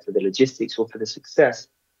prepare for the logistics or for the success.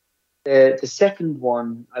 The second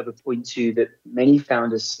one I would point to that many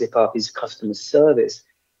founders slip up is customer service.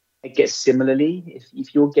 It gets similarly,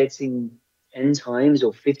 if you're getting 10 times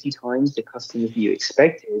or 50 times the customers that you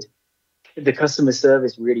expected, the customer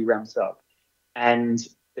service really ramps up. And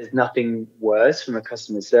there's nothing worse from a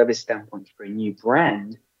customer service standpoint for a new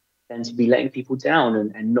brand than to be letting people down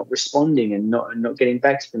and not responding and not getting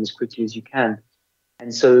back to them as quickly as you can.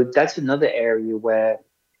 And so that's another area where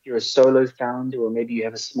if you're a solo founder or maybe you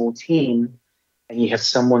have a small team and you have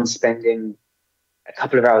someone spending a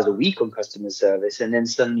couple of hours a week on customer service, and then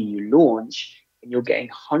suddenly you launch and you're getting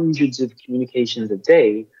hundreds of communications a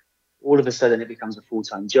day, all of a sudden it becomes a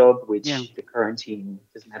full-time job, which the current team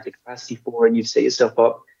doesn't have the capacity for, and you've set yourself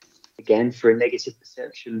up again for a negative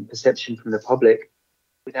perception from the public,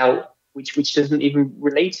 without which doesn't even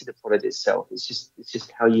relate to the product itself. It's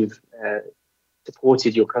just how you've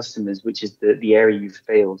supported your customers, which is the area you've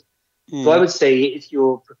failed. So I would say if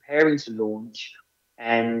you're preparing to launch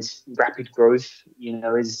and rapid growth,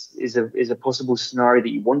 is a possible scenario that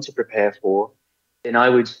you want to prepare for, then I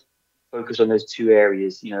would focus on those two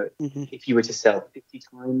areas. If you were to sell 50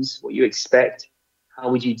 times what you expect, how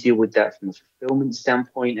would you deal with that from a fulfillment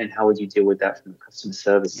standpoint, and how would you deal with that from a customer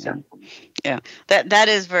service standpoint? Yeah, that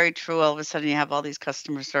is very true. All of a sudden, you have all these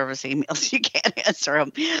customer service emails, you can't answer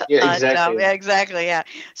them. Yeah, exactly. Exactly. Yeah.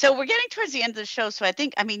 So we're getting towards the end of the show. So I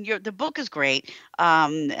think, the book is great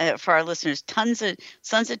for our listeners. Tons of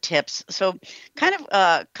tips. So, kind of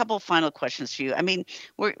a couple of final questions for you. I'm in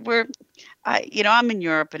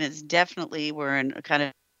Europe, and it's definitely we're in a kind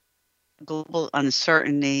of global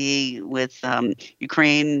uncertainty with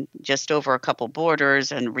Ukraine just over a couple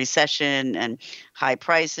borders and recession and high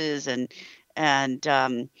prices and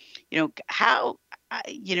how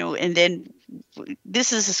and then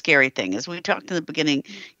this is a scary thing. As we talked in the beginning,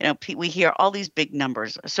 we hear all these big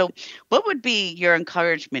numbers. So what would be your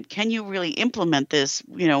encouragement? Can you really implement this,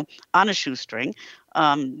 on a shoestring?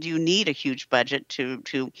 Do you need a huge budget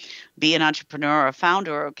to be an entrepreneur or a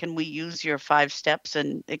founder, or can we use your 5 steps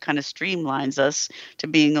and it kind of streamlines us to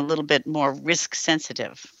being a little bit more risk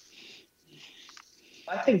sensitive?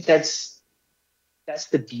 I think that's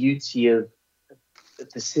the beauty of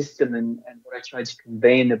the system and what I tried to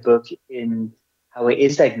convey in the book, in how it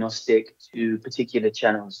is agnostic to particular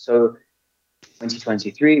channels. So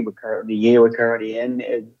 2023, we're currently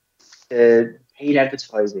in, paid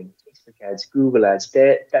advertising, Facebook ads, Google ads,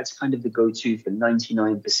 that's kind of the go-to for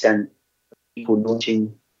 99% of people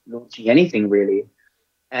launching anything really.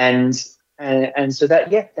 And so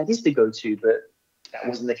that is the go-to, but that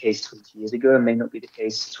wasn't the case 20 years ago and may not be the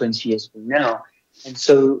case 20 years from now. And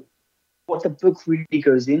so what the book really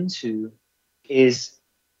goes into is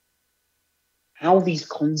how these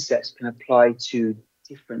concepts can apply to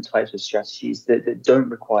different types of strategies that don't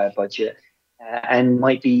require budget and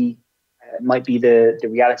might be the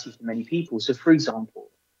reality for many people. So, for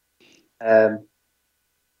example, there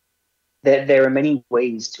are many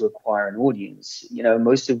ways to acquire an audience.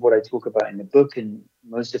 Most of what I talk about in the book and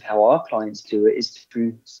most of how our clients do it is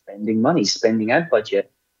through spending ad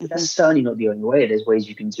budget. But that's certainly not the only way. There's ways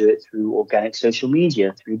you can do it through organic social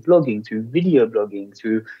media, through blogging, through video blogging,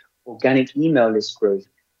 through organic email list growth.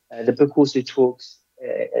 The book also talks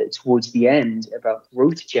towards the end about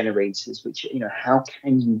growth generators, which, how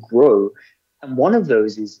can you grow? And one of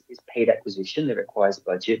those is paid acquisition that requires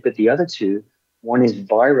budget. But the other two, one is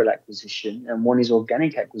viral acquisition and one is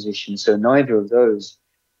organic acquisition. So neither of those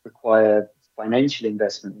require financial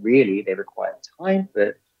investment, really. They require time,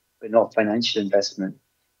 but not financial investment.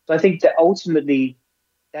 So I think that ultimately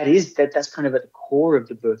that's kind of at the core of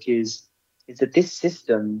the book is that this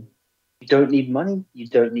system, you don't need money.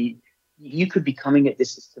 You could be coming at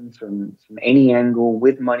this system from any angle,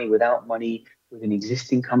 with money, without money, with an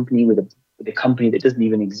existing company, with a company that doesn't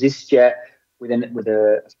even exist yet, with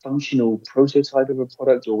a functional prototype of a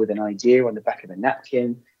product, or with an idea on the back of a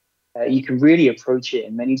napkin. You can really approach it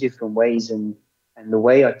in many different ways. And the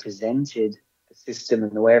way I presented the system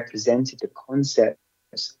and the way I presented the concept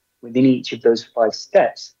within each of those 5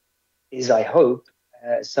 steps is, I hope,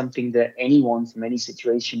 something that anyone from any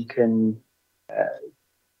situation can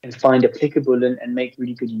find applicable and make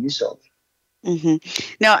really good use of. Mm-hmm.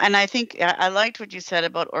 No, and I think I liked what you said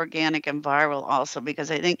about organic and viral also,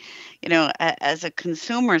 because I think, as a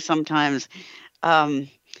consumer sometimes,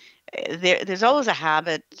 there's always a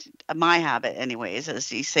habit, my habit anyways,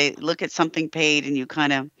 as you say, look at something paid and you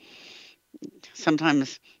kind of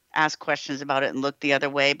sometimes ask questions about it and look the other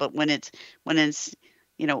way. But when it's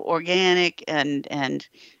organic and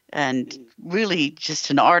really just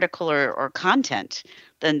an article or content,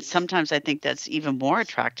 then sometimes I think that's even more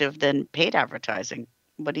attractive than paid advertising.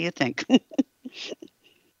 What do you think?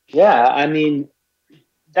 Yeah, I mean,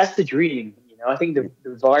 that's the dream. I think the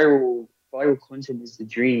viral content is the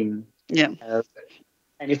dream. Yeah.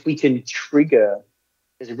 And if we can trigger,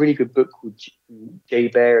 there's a really good book called Jay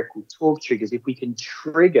Baer called Talk Triggers. If we can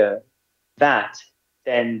trigger that,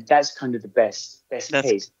 then that's kind of the best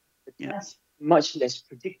case. But that's much less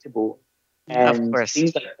predictable. And of course,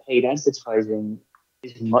 things like paid advertising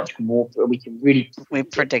is much more. We can really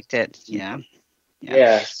predict it. Yeah.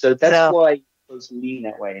 So that's why folks lean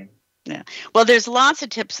that way. Yeah. Well, there's lots of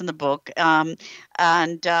tips in the book, and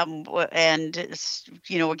we're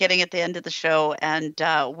getting at the end of the show, and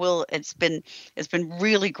it's been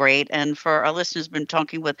really great. And for our listeners, been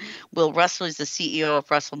talking with Will Russell. He's the CEO of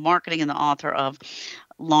Russell Marketing and the author of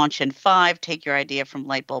Launch in 5, Take Your Idea from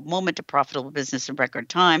Lightbulb Moment to Profitable Business in Record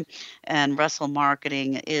Time. And Russell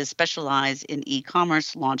Marketing is specialized in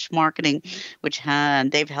e-commerce launch marketing,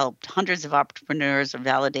 they've helped hundreds of entrepreneurs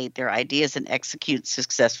validate their ideas and execute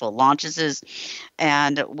successful launches.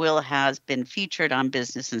 And Will has been featured on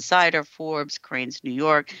Business Insider, Forbes, Crain's New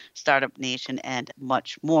York, Startup Nation, and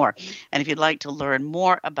much more. And if you'd like to learn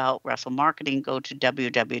more about Russell Marketing, go to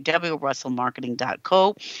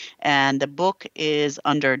www.russellmarketing.co. And the book is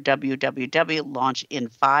under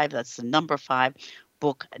www.launchin5, that's the number 5,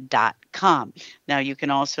 book.com. Now, you can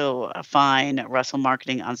also find Russell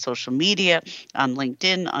Marketing on social media, on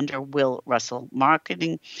LinkedIn under Will Russell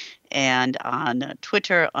Marketing, and on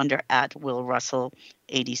Twitter under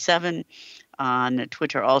 @WillRussell87, on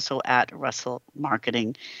Twitter also @Russell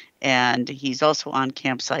Marketing, and he's also on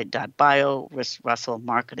campsite.bio with Russell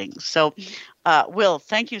Marketing. So, Will,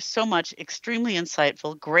 thank you so much. Extremely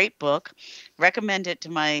insightful. Great book. Recommend it to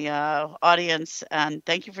my audience, and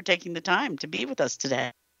thank you for taking the time to be with us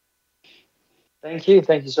today. Thank you.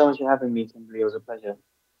 Thank you so much for having me, Kimberly. It was a pleasure.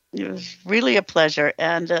 It was really a pleasure.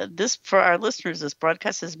 And this, for our listeners, this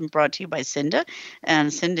broadcast has been brought to you by Cinda.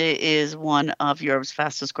 And Cinda is one of Europe's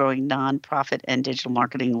fastest growing nonprofit and digital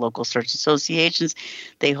marketing local search associations.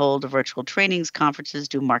 They hold virtual trainings, conferences,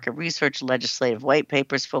 do market research, legislative white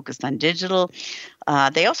papers focused on digital.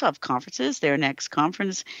 They also have conferences. Their next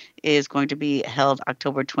conference is going to be held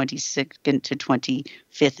October 22nd to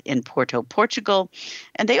 25th in Porto, Portugal.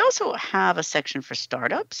 And they also have a section for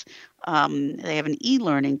startups. They have an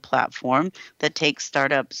e-learning platform that takes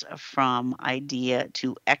startups from idea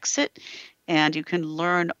to exit. And you can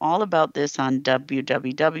learn all about this on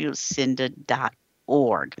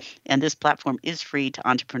www.cinda.org. And this platform is free to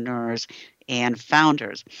entrepreneurs and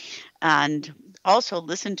founders. And also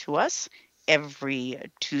listen to us every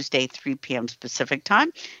Tuesday, 3 p.m. Pacific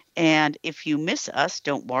time. And if you miss us,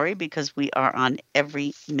 don't worry, because we are on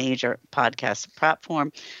every major podcast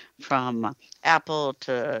platform, from Apple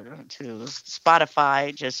to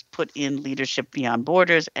Spotify. Just put in Leadership Beyond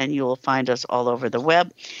Borders and you'll find us all over the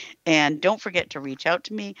web. And don't forget to reach out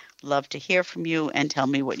to me. Love to hear from you and tell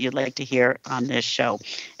me what you'd like to hear on this show.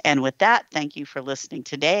 And with that, thank you for listening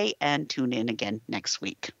today, and tune in again next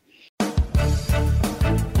week.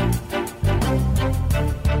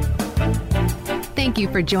 Thank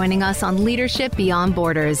you for joining us on Leadership Beyond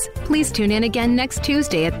Borders. Please tune in again next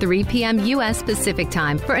Tuesday at 3 p.m. U.S. Pacific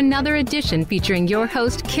Time for another edition featuring your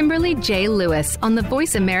host, Kimberly J. Lewis, on the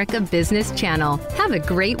Voice America Business Channel. Have a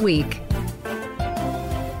great week.